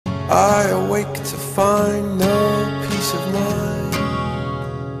I awake to find no peace of mind.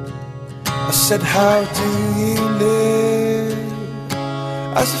 I said, how do you live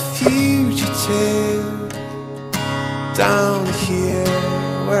as a fugitive down here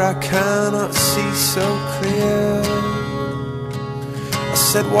where I cannot see so clear? I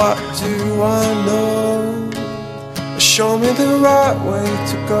said, what do I know? Show me the right way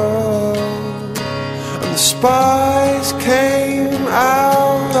to go. And the spies came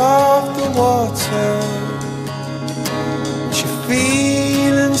out of the water. And you're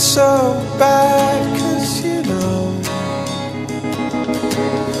feeling so bad, 'cause you know.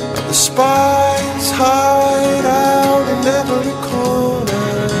 And the spies hide out in every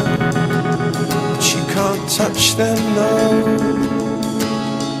corner, but you can't touch them, no,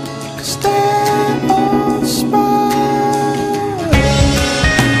 'cause they're all spies.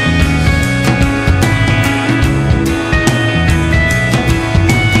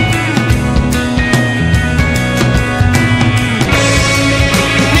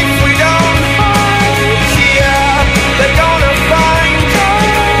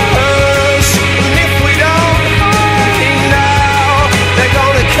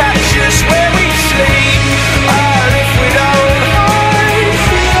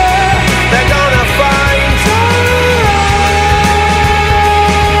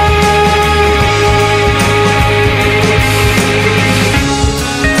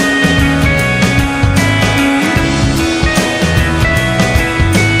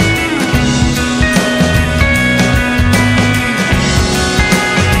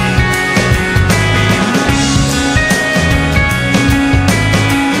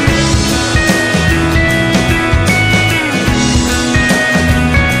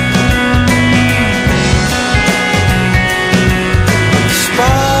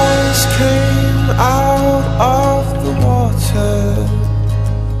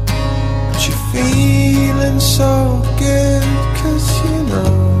 So good.